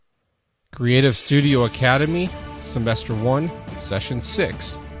Creative Studio Academy, Semester 1, Session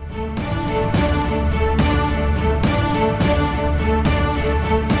 6.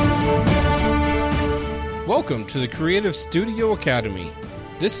 Welcome to the Creative Studio Academy.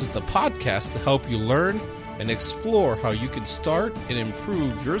 This is the podcast to help you learn and explore how you can start and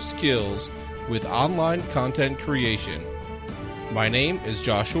improve your skills with online content creation. My name is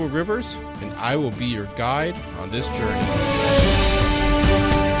Joshua Rivers, and I will be your guide on this journey.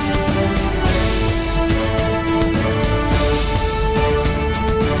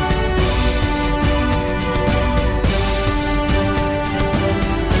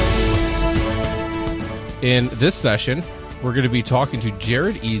 In this session, we're going to be talking to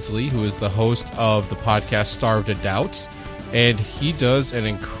Jared Easley, who is the host of the podcast Starved to Doubts, and he does an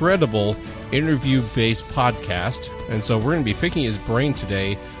incredible interview-based podcast. And so we're going to be picking his brain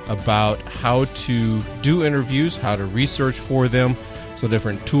today about how to do interviews, how to research for them, so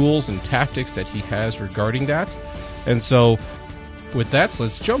different tools and tactics that he has regarding that. And so with that,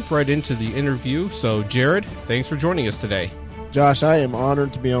 let's jump right into the interview. So Jared, thanks for joining us today. Josh, I am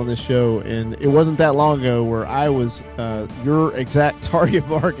honored to be on this show, and it wasn't that long ago where I was your exact target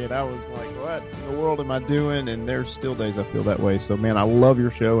market. I was like, what in the world am I doing? And there's still days I feel that way. So, man, I love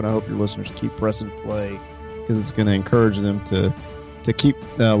your show, and I hope your listeners keep pressing play because it's going to encourage them to keep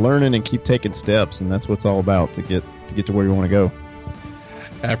learning and keep taking steps, and that's what it's all about to get to where you want to go.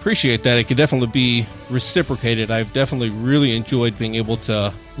 I appreciate that. It could definitely be reciprocated. I've definitely really enjoyed being able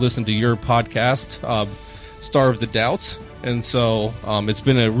to listen to your podcast, Starved to Doubts. And so it's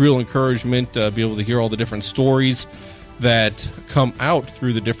been a real encouragement to be able to hear all the different stories that come out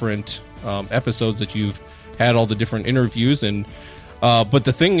through the different episodes that you've had, all the different interviews. And but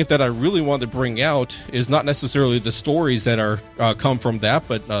the thing that I really want to bring out is not necessarily the stories that are come from that,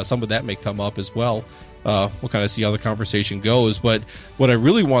 but some of that may come up as well. We'll kind of see how the conversation goes. But what I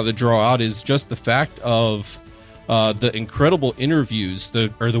really wanted to draw out is just the fact of the incredible interviews,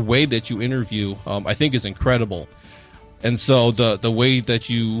 the way that you interview, I think is incredible. And so the way that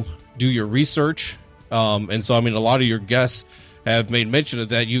you do your research, and so, I mean, a lot of your guests have made mention of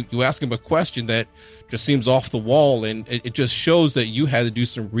that. You ask them a question that just seems off the wall, and it just shows that you had to do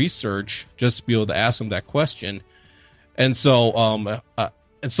some research just to be able to ask them that question. And so,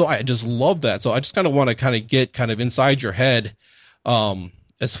 I just love that. So I just kind of want to kind of get kind of inside your head,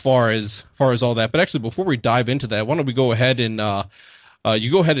 as far as all that. But actually, before we dive into that, why don't we go ahead and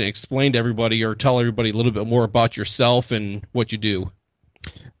you go ahead and explain to everybody or tell everybody a little bit more about yourself and what you do.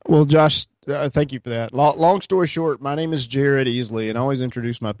 Well, Josh, thank you for that. Long story short, my name is Jared Easley, and I always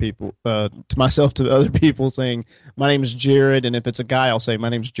introduce myself to other people saying, my name is Jared, and if it's a guy, I'll say, my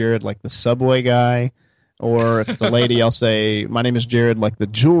name is Jared, like the Subway guy, or if it's a lady, I'll say, my name is Jared, like the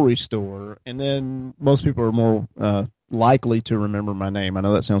jewelry store, and then most people are more likely to remember my name. I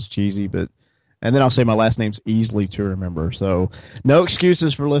know that sounds cheesy, and then I'll say my last name's easily to remember. So no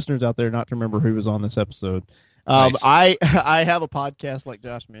excuses for listeners out there not to remember who was on this episode. Nice. I have a podcast, like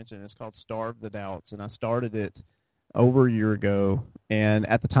Josh mentioned. It's called Starved to Doubts, and I started it over a year ago. And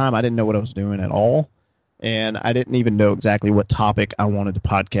at the time, I didn't know what I was doing at all. And I didn't even know exactly what topic I wanted to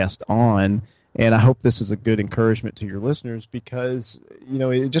podcast on. And I hope this is a good encouragement to your listeners because,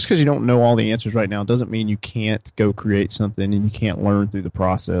 just because you don't know all the answers right now doesn't mean you can't go create something and you can't learn through the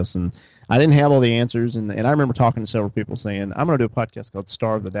process. And I didn't have all the answers. And I remember talking to several people saying, I'm going to do a podcast called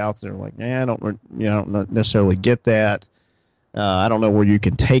Starved to Doubts. They're like, I don't necessarily get that. I don't know where you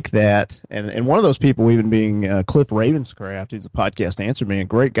can take that. And one of those people even being Cliff Ravenscraft, who's a podcast answer man,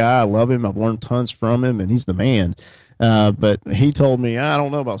 great guy. I love him. I've learned tons from him, and he's the man. But he told me, I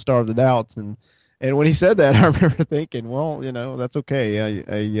don't know about Starved to Doubts. And when he said that, I remember thinking, well, that's okay.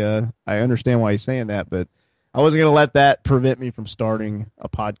 I understand why he's saying that, but I wasn't going to let that prevent me from starting a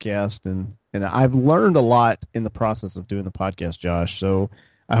podcast. And I've learned a lot in the process of doing the podcast, Josh. So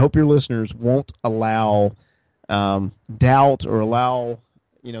I hope your listeners won't allow doubt or allow,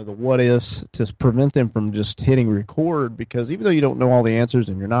 the what ifs to prevent them from just hitting record, because even though you don't know all the answers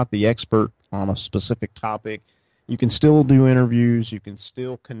and you're not the expert on a specific topic, you can still do interviews, you can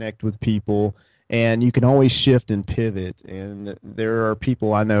still connect with people, and you can always shift and pivot. And there are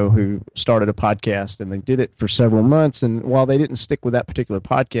people I know who started a podcast and they did it for several months. And while they didn't stick with that particular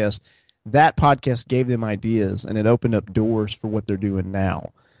podcast, that podcast gave them ideas and it opened up doors for what they're doing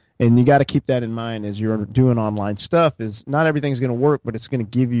now. And you got to keep that in mind as you're doing online stuff, is not everything's going to work, but it's going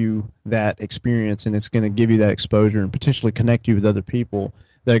to give you that experience and it's going to give you that exposure and potentially connect you with other people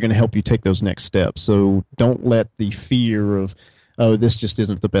that are going to help you take those next steps. So don't let the fear of, oh, this just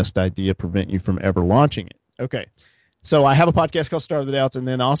isn't the best idea, prevent you from ever launching it. Okay. So I have a podcast called Star of the Doubts, and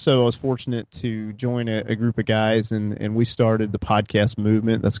then also I was fortunate to join a group of guys, and we started the podcast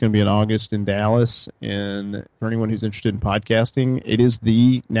movement. That's going to be in August in Dallas. And for anyone who's interested in podcasting, it is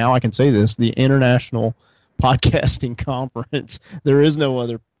now I can say this, the International Podcasting Conference. There is no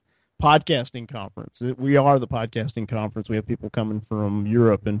other podcasting conference. We are the podcasting conference. We have people coming from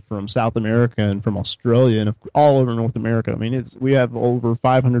Europe and from South America and from Australia and all over North America. I mean, we have over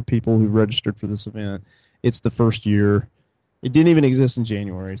 500 people who've registered for this event. It's the first year. It didn't even exist in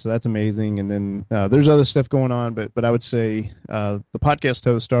January, so that's amazing. And then there's other stuff going on, but I would say the podcast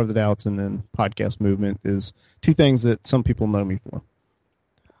host, Star of the Doubts, and then podcast movement is two things that some people know me for.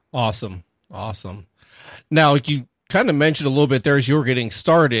 Awesome. Now, you kind of mentioned a little bit there as you were getting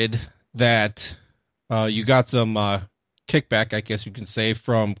started that you got some kickback, I guess you can say,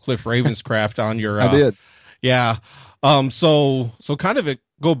 from Cliff Ravenscraft on your... I did. Yeah. So kind of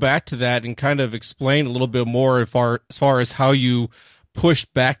go back to that and kind of explain a little bit more as far as how you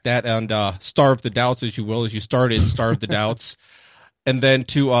pushed back that and Star of the Doubts, as you will, as you started Star of the Doubts, and then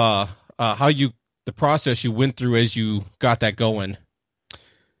to the process you went through as you got that going.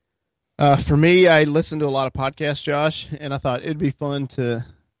 For me, I listened to a lot of podcasts, Josh, and I thought it'd be fun to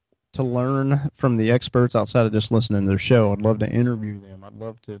learn from the experts outside of just listening to their show. I'd love to interview them. I'd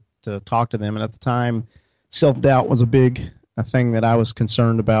love to talk to them. And at the time, self-doubt was a big thing that I was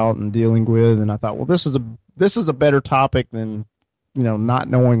concerned about and dealing with. And I thought, well, this is a better topic than, not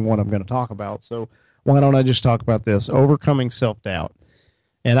knowing what I'm going to talk about. So why don't I just talk about this, overcoming self-doubt?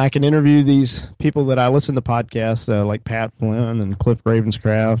 And I can interview these people that I listen to podcasts like Pat Flynn and Cliff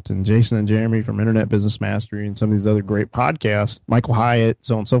Ravenscraft and Jason and Jeremy from Internet Business Mastery and some of these other great podcasts, Michael Hyatt,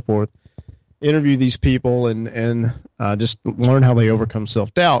 so on and so forth. Interview these people and just learn how they overcome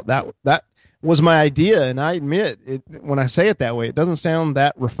self-doubt. That was my idea, and I admit, when I say it that way, it doesn't sound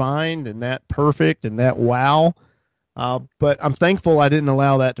that refined and that perfect and that wow. But I'm thankful I didn't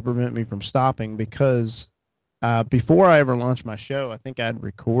allow that to prevent me from stopping, because before I ever launched my show, I think I'd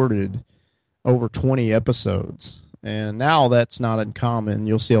recorded over 20 episodes. And now that's not uncommon.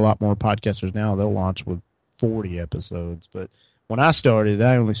 You'll see a lot more podcasters now. They'll launch with 40 episodes. But when I started,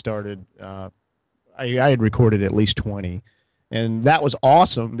 I only started, I had recorded at least 20. And that was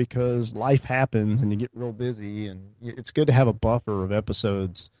awesome because life happens and you get real busy. And it's good to have a buffer of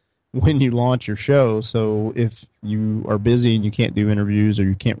episodes when you launch your show. So if you are busy and you can't do interviews or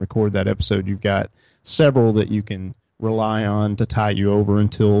you can't record that episode, you've got several that you can rely on to tie you over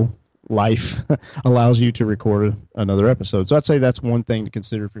until life allows you to record another episode. So I'd say that's one thing to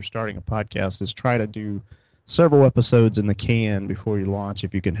consider if you're starting a podcast, is try to do several episodes in the can before you launch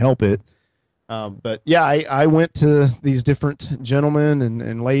if you can help it. But yeah, I went to these different gentlemen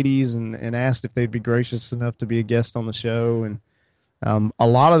and ladies and asked if they'd be gracious enough to be a guest on the show. And a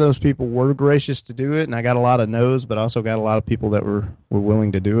lot of those people were gracious to do it, and I got a lot of no's, but I also got a lot of people that were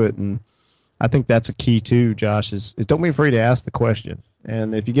willing to do it. And I think that's a key too, Josh, is don't be afraid to ask the question.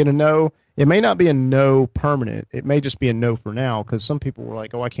 And if you get a no, it may not be a no permanent. It may just be a no for now, because some people were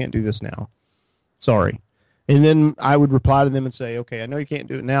like, oh, I can't do this now. Sorry. And then I would reply to them and say, okay, I know you can't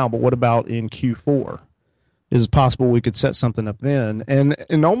do it now, but what about in Q4? Is it possible we could set something up then? And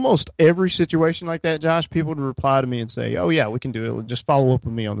in almost every situation like that, Josh, people would reply to me and say, oh, yeah, we can do it. Just follow up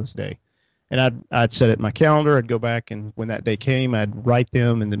with me on this day. And I'd set it in my calendar. I'd go back, and when that day came, I'd write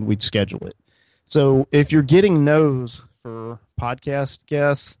them, and then we'd schedule it. So if you're getting no's for podcast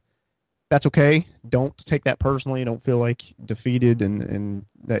guests, that's okay. Don't take that personally. Don't feel like defeated and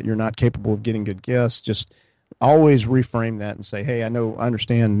that you're not capable of getting good guests. Just always reframe that and say, hey, I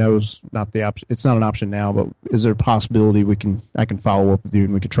understand no's not the option. It's not an option now, but is there a possibility I can follow up with you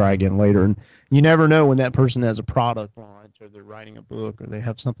and we could try again later? And you never know when that person has a product launch, or they're writing a book, or they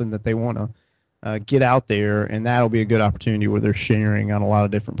have something that they want to get out there, and that'll be a good opportunity where they're sharing on a lot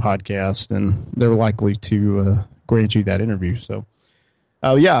of different podcasts, and they're likely to grant you that interview. So,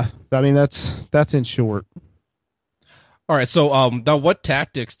 yeah, I mean, that's in short. All right. So, now what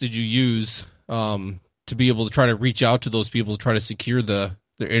tactics did you use to be able to try to reach out to those people to try to secure their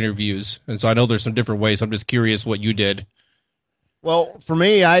interviews? And so I know there's some different ways. I'm just curious what you did. Well, for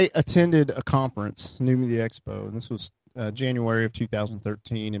me, I attended a conference, New Media Expo, and this was January of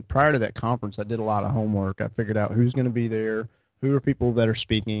 2013. And prior to that conference, I did a lot of homework. I figured out who's going to be there, who are people that are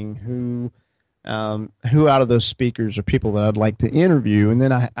speaking, who out of those speakers are people that I'd like to interview. And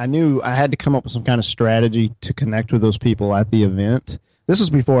then I knew I had to come up with some kind of strategy to connect with those people at the event. This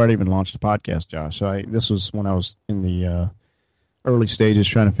was before I'd even launched a podcast, Josh. So this was when I was in the early stages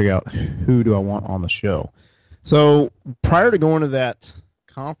trying to figure out who do I want on the show. So prior to going to that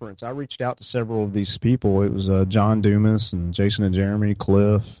conference, I reached out to several of these people. It was John Dumas and Jason and Jeremy,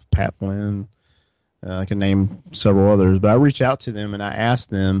 Cliff, Pat Flynn, I can name several others, but I reached out to them and I asked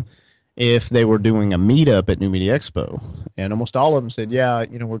them if they were doing a meetup at New Media Expo, and almost all of them said, "Yeah,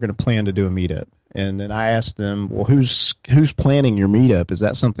 we're going to plan to do a meetup." And then I asked them, "Well, who's planning your meetup? Is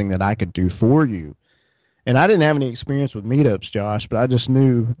that something that I could do for you?" And I didn't have any experience with meetups, Josh, but I just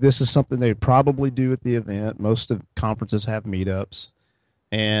knew this is something they'd probably do at the event. Most of conferences have meetups,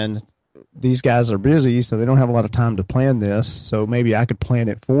 and these guys are busy, so they don't have a lot of time to plan this. So maybe I could plan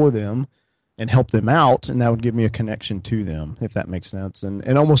it for them and help them out, and that would give me a connection to them, if that makes sense.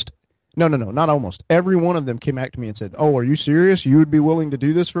 And almost, no, not almost. Every one of them came back to me and said, "Oh, are you serious? You would be willing to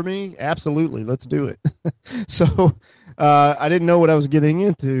do this for me? Absolutely, let's do it." So I didn't know what I was getting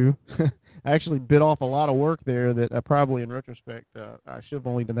into. I actually bit off a lot of work there that I probably, in retrospect, I should have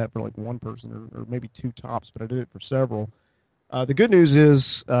only done that for like one person or maybe two tops, but I did it for several. The good news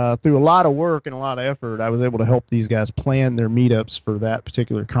is through a lot of work and a lot of effort, I was able to help these guys plan their meetups for that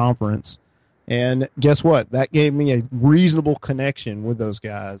particular conference. And guess what? That gave me a reasonable connection with those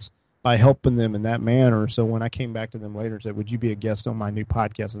guys by helping them in that manner. So when I came back to them later and said, "Would you be a guest on my new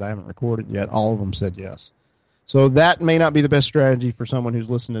podcast that I haven't recorded yet?" all of them said yes. So that may not be the best strategy for someone who's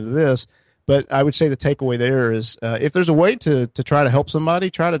listening to this, but I would say the takeaway there is if there's a way to try to help somebody,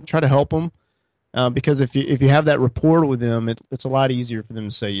 try to help them, because if you have that rapport with them, it's a lot easier for them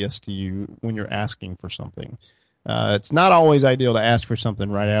to say yes to you when you're asking for something. It's not always ideal to ask for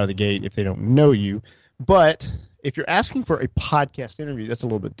something right out of the gate if they don't know you, but if you're asking for a podcast interview, that's a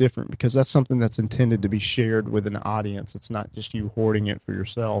little bit different because that's something that's intended to be shared with an audience. It's not just you hoarding it for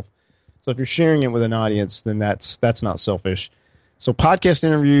yourself. So if you're sharing it with an audience, then that's not selfish. So podcast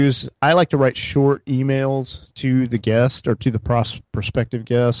interviews, I like to write short emails to the guest or to the prospective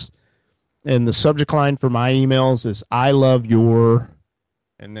guest. And the subject line for my emails is "I love your,"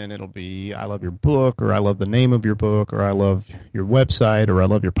 and then it'll be "I love your book," or "I love the name of your book," or "I love your website," or "I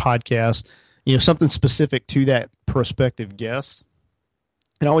love your podcast." Something specific to that prospective guest.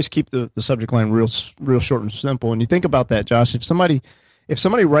 And always keep the subject line real short and simple. And you think about that, Josh. If somebody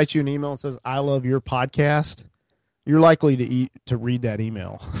writes you an email and says, "I love your podcast," you're likely to read that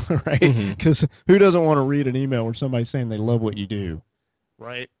email, right? Because who doesn't want to read an email where somebody's saying they love what you do,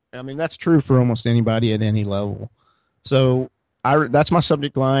 right? I mean, that's true for almost anybody at any level. So that's my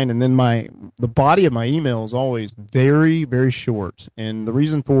subject line, and then the body of my email is always very, very short. And the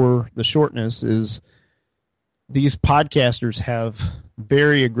reason for the shortness is these podcasters have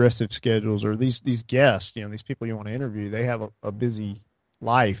very aggressive schedules, or these guests, these people you want to interview, they have a busy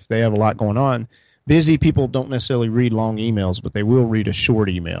life. They have a lot going on. Busy people don't necessarily read long emails, but they will read a short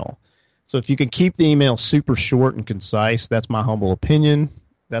email. So if you can keep the email super short and concise, that's my humble opinion.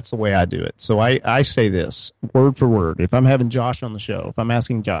 That's the way I do it. So I say this word for word. If I'm having Josh on the show, if I'm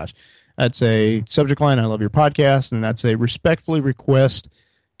asking Josh, I'd say subject line, "I love your podcast," and I'd say respectfully request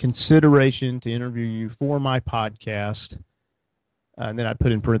consideration to interview you for my podcast. And then I'd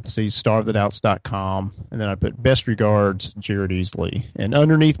put in parentheses starofthedoubts.com, and then I'd put "best regards, Jared Easley." And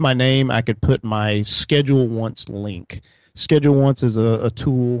underneath my name, I could put my Schedule Once link. Schedule Once is a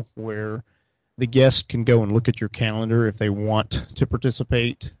tool where the guest can go and look at your calendar if they want to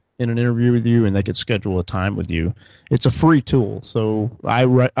participate in an interview with you, and they could schedule a time with you. It's a free tool, so I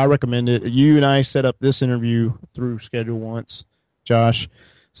recommend it. You and I set up this interview through Schedule Once, Josh,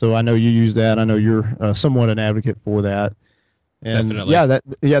 so I know you use that. I know you're somewhat an advocate for that. And definitely.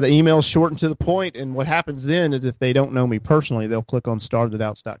 The email's short and to the point, and what happens then is if they don't know me personally, they'll click on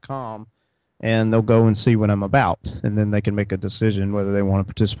starofthedoubts.com, and they'll go and see what I'm about, and then they can make a decision whether they want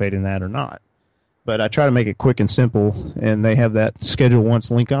to participate in that or not. But I try to make it quick and simple, and they have that Schedule Once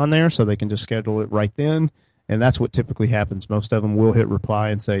link on there, so they can just schedule it right then, and that's what typically happens. Most of them will hit reply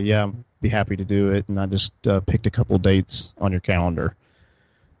and say, "Yeah, I'd be happy to do it," and I just picked a couple dates on your calendar.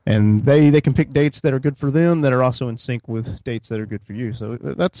 And they can pick dates that are good for them that are also in sync with dates that are good for you. So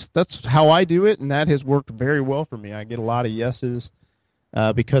that's how I do it, and that has worked very well for me. I get a lot of yeses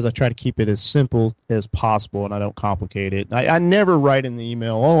because I try to keep it as simple as possible, and I don't complicate it. I never write in the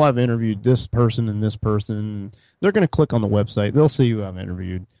email, "Oh, I've interviewed this person and this person." They're going to click on the website. They'll see who I've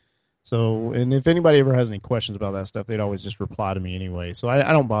interviewed. So, and if anybody ever has any questions about that stuff, they'd always just reply to me anyway. So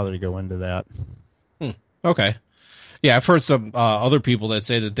I don't bother to go into that. Okay. Yeah, I've heard some other people that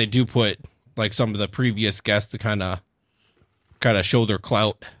say that they do put like some of the previous guests to kind of show their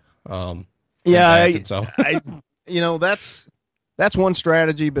clout. That's one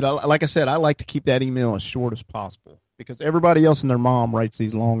strategy. But like I said, I like to keep that email as short as possible because everybody else and their mom writes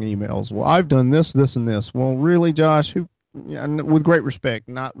these long emails. "Well, I've done this, this, and this." Well, really, Josh? With great respect,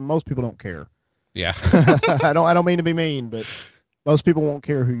 not most people don't care. Yeah, I don't mean to be mean, but most people won't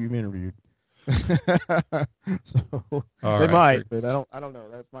care who you've interviewed. So they might, but I don't know.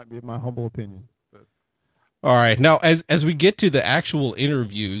 That might be my humble opinion. But All right. Now, as we get to the actual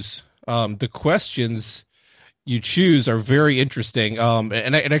interviews, the questions you choose are very interesting.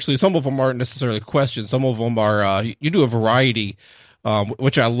 And actually, some of them aren't necessarily questions. Some of them are you do a variety,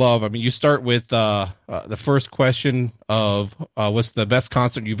 which I love. I mean, you start with the first question of what's the best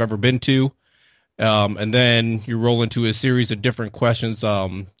concert you've ever been to, and then you roll into a series of different questions.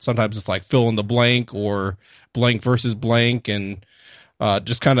 Sometimes it's like fill in the blank or blank versus blank, and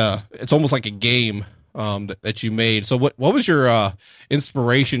just kind of it's almost like a game that you made. So what was your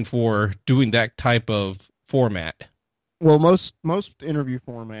inspiration for doing that type of format? Well, most interview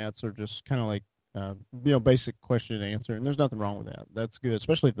formats are just kind of like basic question and answer, and there's nothing wrong with that. That's good,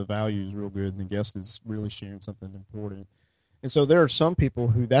 especially if the value is real good and the guest is really sharing something important. And so there are some people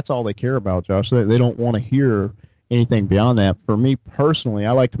who that's all they care about, Josh. They don't want to hear anything beyond that. For me personally,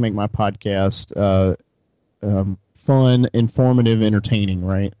 I like to make my podcast fun, informative, entertaining,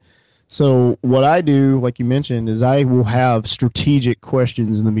 right? So what I do, like you mentioned, is I will have strategic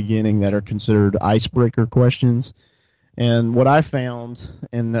questions in the beginning that are considered icebreaker questions. And what I found,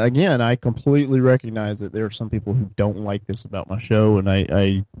 and again, I completely recognize that there are some people who don't like this about my show, and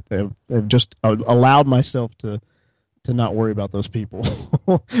I have just allowed myself to not worry about those people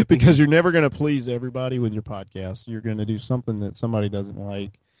because you're never going to please everybody with your podcast. You're going to do something that somebody doesn't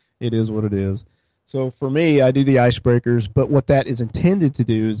like. It is what it is. So for me, I do the icebreakers, but what that is intended to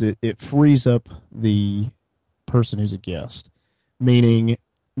do is it frees up the person who's a guest, meaning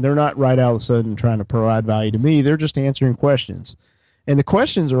they're not right out of the sudden trying to provide value to me. They're just answering questions. And the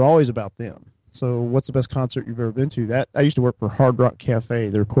questions are always about them. So what's the best concert you've ever been to? That I used to work for Hard Rock Cafe.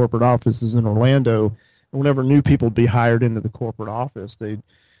 Their corporate office is in Orlando. And whenever new people would be hired into the corporate office, they'd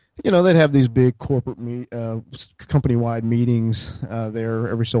have these big corporate company-wide meetings there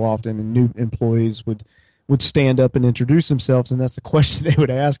every so often, and new employees would stand up and introduce themselves, and that's the question they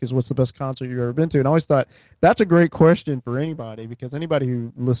would ask is, what's the best concert you've ever been to? And I always thought that's a great question for anybody, because anybody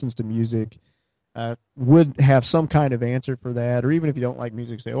who listens to music would have some kind of answer for that. Or even if you don't like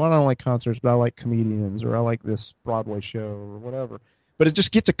music, say, well, I don't like concerts, but I like comedians, or I like this Broadway show, or whatever. But it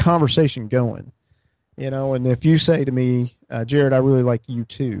just gets a conversation going. And if you say to me, Jared, I really like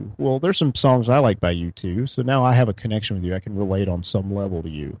U2. Well, there's some songs I like by U2, so now I have a connection with you. I can relate on some level to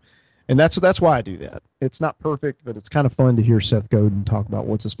you. And that's why I do that. It's not perfect, but it's kind of fun to hear Seth Godin talk about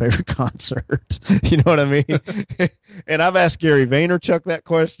what's his favorite concert. You know what I mean? And I've asked Gary Vaynerchuk that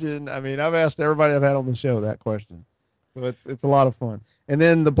question. I mean, I've asked everybody I've had on the show that question. So it's a lot of fun. And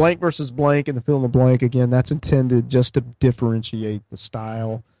then the blank versus blank and the fill in the blank, again, that's intended just to differentiate the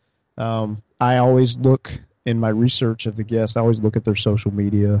style. I always look in my research of the guest, I always look at their social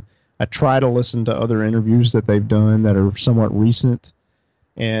media. I try to listen to other interviews that they've done that are somewhat recent.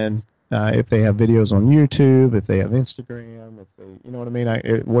 And if they have videos on YouTube, if they have Instagram, if they, you know what I mean?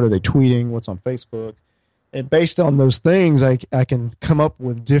 What are they tweeting? What's on Facebook? And based on those things, I can come up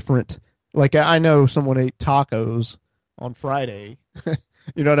with different, like I know someone ate tacos on Friday.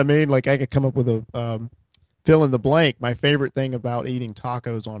 You know what I mean? Like I could come up with a, fill in the blank. My favorite thing about eating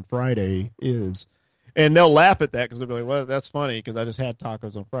tacos on Friday is, and they'll laugh at that because they'll be like, well, that's funny because I just had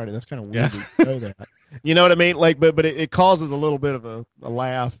tacos on Friday. That's kind of weird to know that. You know what I mean? Like, but it causes a little bit of a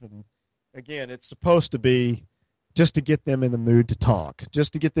laugh. And again, it's supposed to be just to get them in the mood to talk,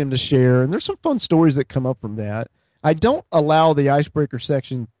 just to get them to share. And there's some fun stories that come up from that. I don't allow the icebreaker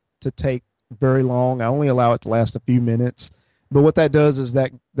section to take very long. I only allow it to last a few minutes. But what that does is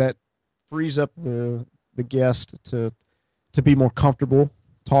that frees up the guest to be more comfortable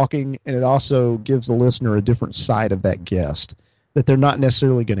talking, and it also gives the listener a different side of that guest that they're not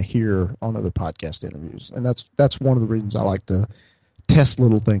necessarily going to hear on other podcast interviews. And that's one of the reasons I like to test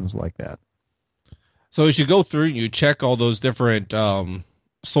little things like that. So as you go through and you check all those different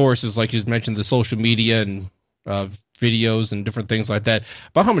sources, like you mentioned, the social media and videos and different things like that,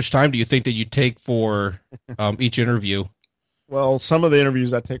 about how much time do you think that you take for each interview? Well, some of the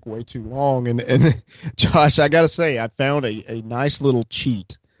interviews I take way too long. And Josh, I got to say, I found a nice little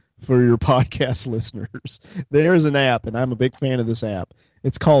cheat for your podcast listeners. There's an app, and I'm a big fan of this app.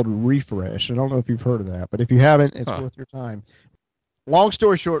 It's called Refresh. I don't know if you've heard of that, but if you haven't, it's worth your time. Long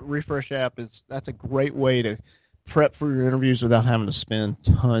story short, Refresh app that's a great way to prep for your interviews without having to spend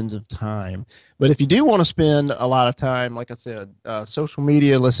tons of time. But if you do want to spend a lot of time, like I said, social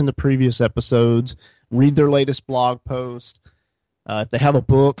media, listen to previous episodes, read their latest blog post. If they have a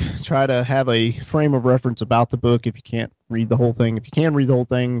book, try to have a frame of reference about the book if you can't read the whole thing. If you can read the whole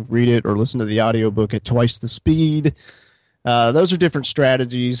thing, read it or listen to the audiobook at twice the speed. Those are different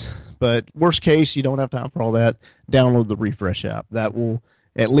strategies, but worst case, you don't have time for all that. Download the Refresh app. That will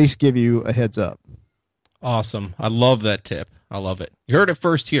at least give you a heads up. Awesome. I love that tip. I love it. You heard it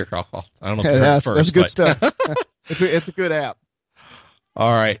first here. I don't know if you heard it first. That's good stuff. It's a good app.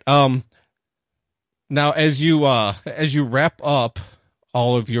 All right. Now as you wrap up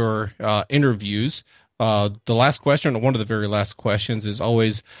all of your interviews, the last question, or one of the very last questions, is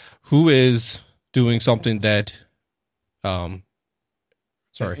always, who is doing something that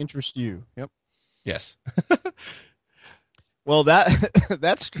interests you? Yep. Yes. Well,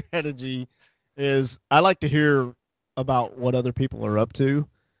 that strategy is, I like to hear about what other people are up to,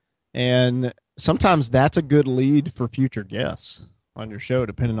 and sometimes that's a good lead for future guests on your show,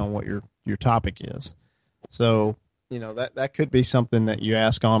 depending on what your topic is. So, that could be something that you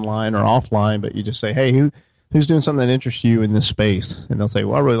ask online or offline, but you just say, hey, who's doing something that interests you in this space? And they'll say,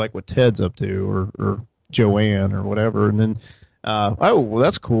 well, I really like what Ted's up to, or Joanne, or whatever. And then, well,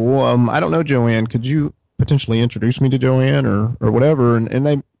 that's cool. I don't know Joanne. Could you potentially introduce me to Joanne, or whatever?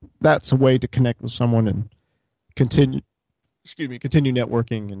 And that's a way to connect with someone and continue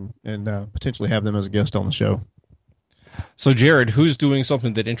networking and potentially have them as a guest on the show. So, Jared, who's doing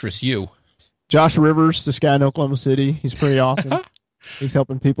something that interests you? Josh Rivers, this guy in Oklahoma City. He's pretty awesome. He's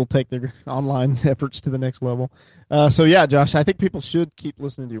helping people take their online efforts to the next level. So, yeah, Josh, I think people should keep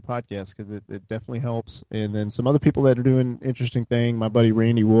listening to your podcast, because it definitely helps. And then some other people that are doing interesting thing, my buddy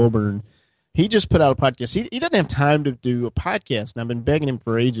Randy Wilburn, he just put out a podcast. He doesn't have time to do a podcast, and I've been begging him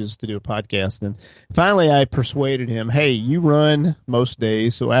for ages to do a podcast. And finally I persuaded him, hey, you run most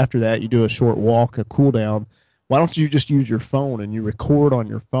days, so after that you do a short walk, a cool down. Why don't you just use your phone and you record on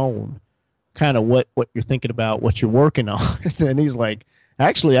your phone kind of what you're thinking about, what you're working on? And he's like,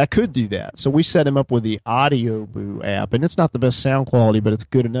 actually, I could do that. So we set him up with the Audio Boo app, and it's not the best sound quality, but it's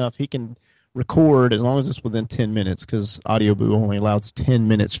good enough. He can record as long as it's within 10 minutes, because Audio Boo only allows 10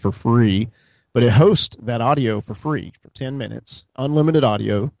 minutes for free, but it hosts that audio for free for 10 minutes, unlimited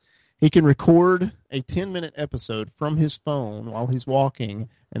audio. He can record a 10-minute episode from his phone while he's walking,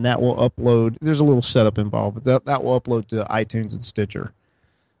 and that will upload. There's a little setup involved, but that will upload to iTunes and Stitcher.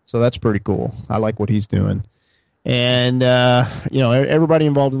 So that's pretty cool. I like what he's doing. And, everybody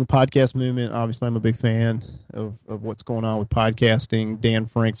involved in the podcast movement, obviously I'm a big fan of what's going on with podcasting. Dan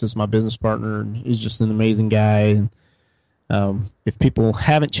Franks is my business partner, and he's just an amazing guy. And if people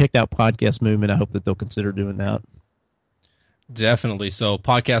haven't checked out Podcast Movement, I hope that they'll consider doing that. Definitely. So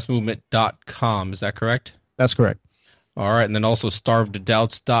podcastmovement.com, is that correct? That's correct. All right. And then also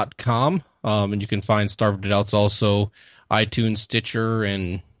starvedtodoubts.com. And you can find Starved to Doubts also iTunes, Stitcher,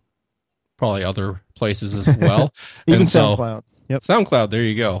 and probably other places as well. Even and SoundCloud. Yep. SoundCloud, there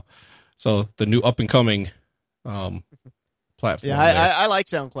you go. So the new up-and-coming platform. Yeah, I like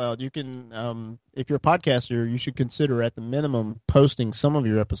SoundCloud. You can, if you're a podcaster, you should consider at the minimum posting some of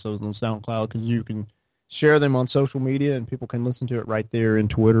your episodes on SoundCloud, because you can share them on social media and people can listen to it right there in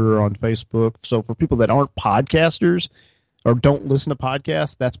Twitter or on Facebook. So for people that aren't podcasters or don't listen to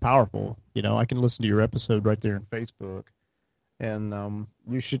podcasts, that's powerful. I can listen to your episode right there in Facebook. And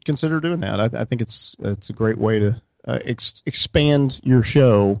you should consider doing that. I think it's a great way to expand your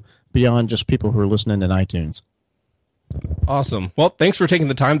show beyond just people who are listening in iTunes. Awesome. Well, thanks for taking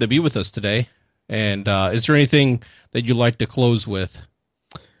the time to be with us today. And is there anything that you'd like to close with?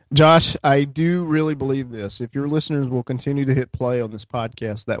 Josh, I do really believe this. If your listeners will continue to hit play on this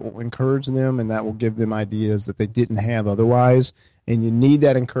podcast, that will encourage them and that will give them ideas that they didn't have otherwise. And you need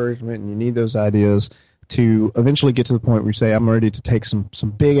that encouragement and you need those ideas to eventually get to the point where you say, I'm ready to take some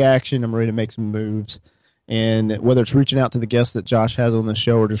big action. I'm ready to make some moves. And whether it's reaching out to the guests that Josh has on the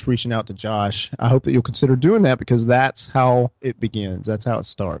show or just reaching out to Josh, I hope that you'll consider doing that, because that's how it begins. That's how it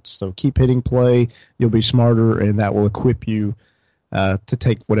starts. So keep hitting play. You'll be smarter, and that will equip you to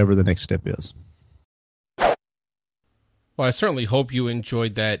take whatever the next step is. Well, I certainly hope you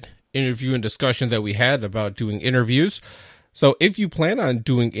enjoyed that interview and discussion that we had about doing interviews. So if you plan on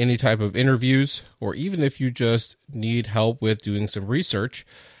doing any type of interviews, or even if you just need help with doing some research,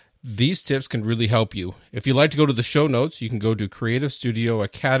 these tips can really help you. If you'd like to go to the show notes, you can go to Creative Studio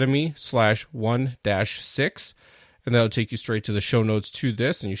Academy /1-6, and that'll take you straight to the show notes to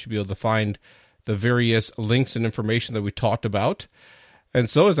this, and you should be able to find the various links and information that we talked about. And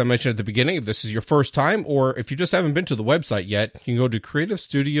so, as I mentioned at the beginning, if this is your first time, or if you just haven't been to the website yet, you can go to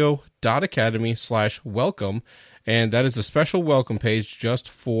creativestudio.academy/welcome, and that is a special welcome page just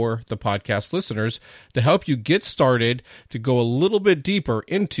for the podcast listeners to help you get started to go a little bit deeper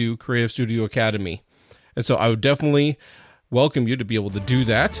into Creative Studio Academy. And so I would definitely welcome you to be able to do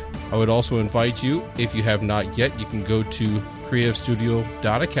that. I would also invite you, if you have not yet, you can go to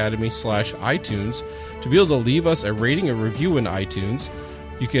creativestudio.academy/iTunes to be able to leave us a rating and review in iTunes.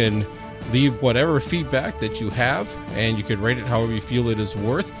 You can leave whatever feedback that you have, and you can rate it however you feel it is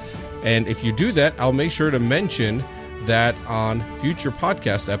worth. And if you do that, I'll make sure to mention that on future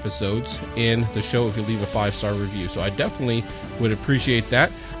podcast episodes in the show if you leave a 5-star review. So I definitely would appreciate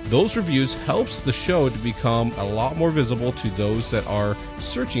that. Those reviews helps the show to become a lot more visible to those that are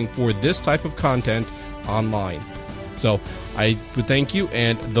searching for this type of content online. So I would thank you,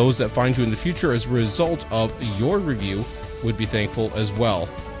 and those that find you in the future as a result of your review would be thankful as well.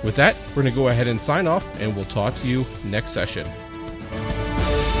 With that, we're going to go ahead and sign off, and we'll talk to you next session.